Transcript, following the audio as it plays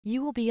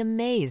You will be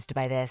amazed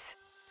by this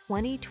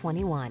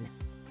 2021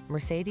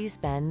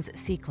 Mercedes-Benz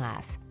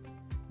C-Class.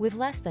 With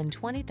less than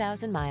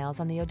 20,000 miles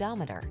on the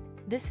odometer,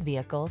 this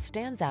vehicle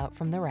stands out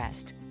from the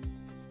rest.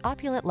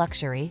 Opulent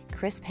luxury,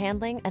 crisp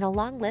handling, and a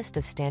long list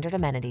of standard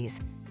amenities.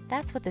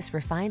 That's what this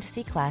refined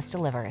C-Class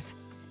delivers.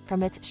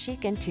 From its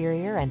chic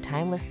interior and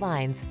timeless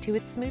lines to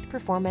its smooth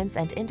performance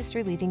and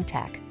industry-leading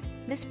tech,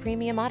 this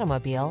premium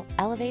automobile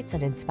elevates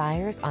and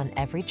inspires on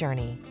every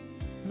journey.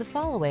 The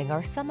following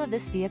are some of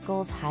this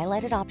vehicle's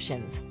highlighted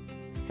options: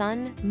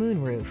 sun,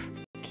 moonroof,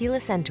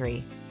 keyless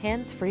entry,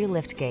 hands-free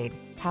liftgate,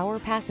 power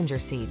passenger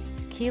seat,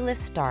 keyless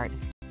start,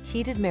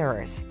 heated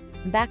mirrors,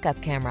 backup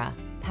camera,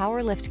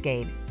 power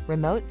liftgate,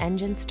 remote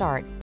engine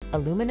start,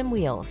 aluminum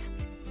wheels.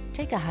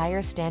 Take a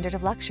higher standard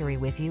of luxury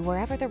with you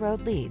wherever the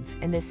road leads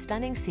in this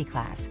stunning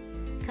C-Class.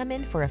 Come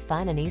in for a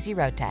fun and easy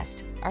road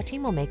test. Our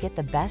team will make it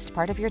the best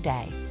part of your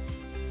day.